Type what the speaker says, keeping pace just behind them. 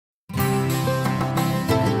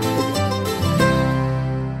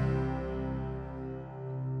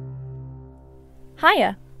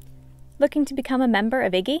Hiya! Looking to become a member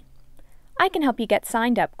of IGGY? I can help you get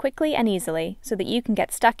signed up quickly and easily so that you can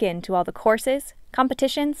get stuck into all the courses,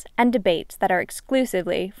 competitions, and debates that are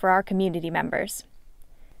exclusively for our community members.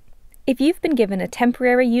 If you've been given a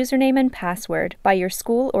temporary username and password by your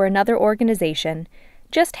school or another organization,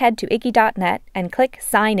 just head to IGGY.net and click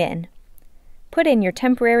Sign In. Put in your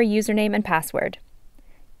temporary username and password.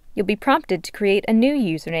 You'll be prompted to create a new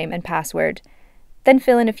username and password, then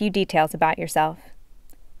fill in a few details about yourself.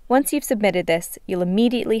 Once you've submitted this, you'll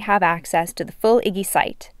immediately have access to the full IGGY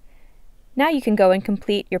site. Now you can go and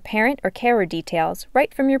complete your parent or carer details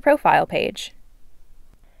right from your profile page.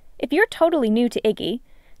 If you're totally new to IGGY,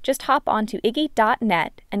 just hop onto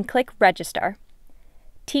IGGY.net and click Register.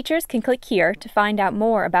 Teachers can click here to find out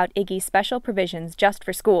more about IGGY's special provisions just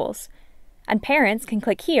for schools, and parents can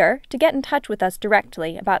click here to get in touch with us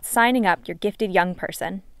directly about signing up your gifted young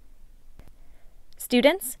person.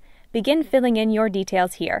 Students, begin filling in your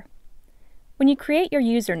details here. When you create your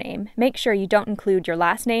username, make sure you don't include your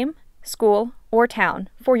last name, school, or town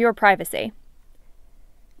for your privacy.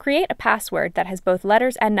 Create a password that has both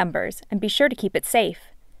letters and numbers, and be sure to keep it safe.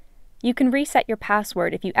 You can reset your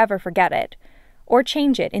password if you ever forget it, or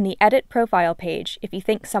change it in the Edit Profile page if you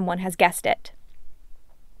think someone has guessed it.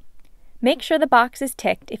 Make sure the box is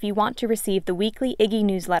ticked if you want to receive the weekly IGGY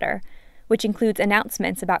newsletter, which includes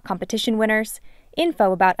announcements about competition winners,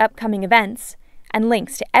 info about upcoming events, and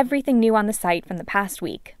links to everything new on the site from the past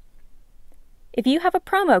week. If you have a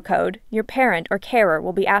promo code, your parent or carer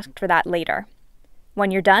will be asked for that later.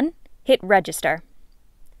 When you're done, hit Register.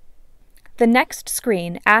 The next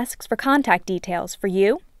screen asks for contact details for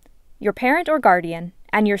you, your parent or guardian,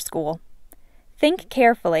 and your school. Think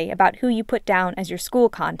carefully about who you put down as your school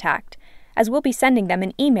contact, as we'll be sending them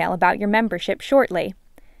an email about your membership shortly.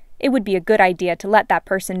 It would be a good idea to let that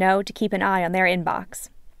person know to keep an eye on their inbox.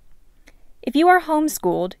 If you are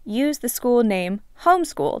homeschooled, use the school name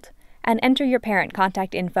Homeschooled and enter your parent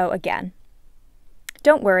contact info again.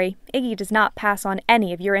 Don't worry, IGGY does not pass on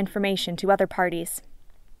any of your information to other parties.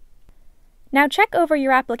 Now check over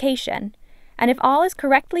your application, and if all is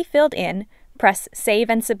correctly filled in, press Save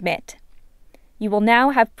and Submit. You will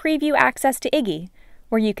now have preview access to IGGY,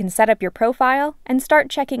 where you can set up your profile and start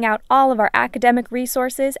checking out all of our academic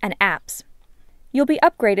resources and apps. You'll be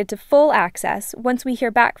upgraded to full access once we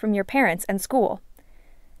hear back from your parents and school.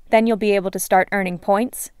 Then you'll be able to start earning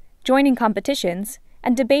points, joining competitions,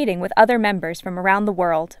 and debating with other members from around the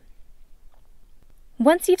world.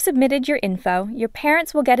 Once you've submitted your info, your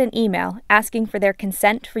parents will get an email asking for their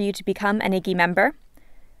consent for you to become an IGGY member,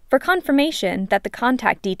 for confirmation that the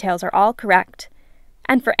contact details are all correct,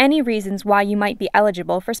 and for any reasons why you might be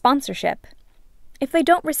eligible for sponsorship. If they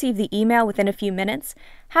don't receive the email within a few minutes,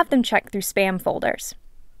 have them check through spam folders.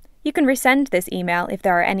 You can resend this email if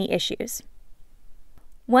there are any issues.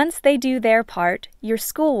 Once they do their part, your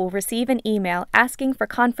school will receive an email asking for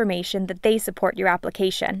confirmation that they support your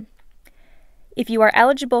application. If you are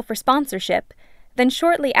eligible for sponsorship, then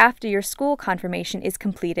shortly after your school confirmation is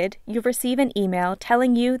completed, you'll receive an email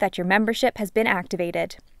telling you that your membership has been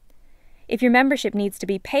activated. If your membership needs to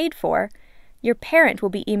be paid for, your parent will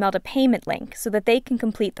be emailed a payment link so that they can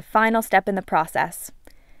complete the final step in the process.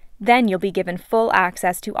 Then you'll be given full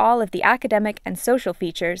access to all of the academic and social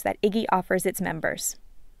features that IGGY offers its members.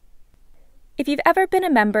 If you've ever been a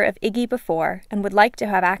member of IGGY before and would like to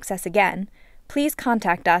have access again, please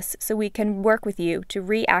contact us so we can work with you to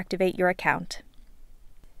reactivate your account.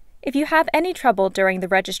 If you have any trouble during the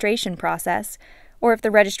registration process, or if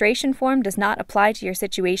the registration form does not apply to your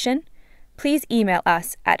situation, please email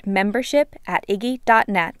us at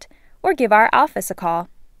membership@iggy.net or give our office a call.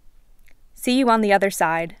 See you on the other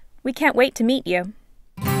side. We can't wait to meet you.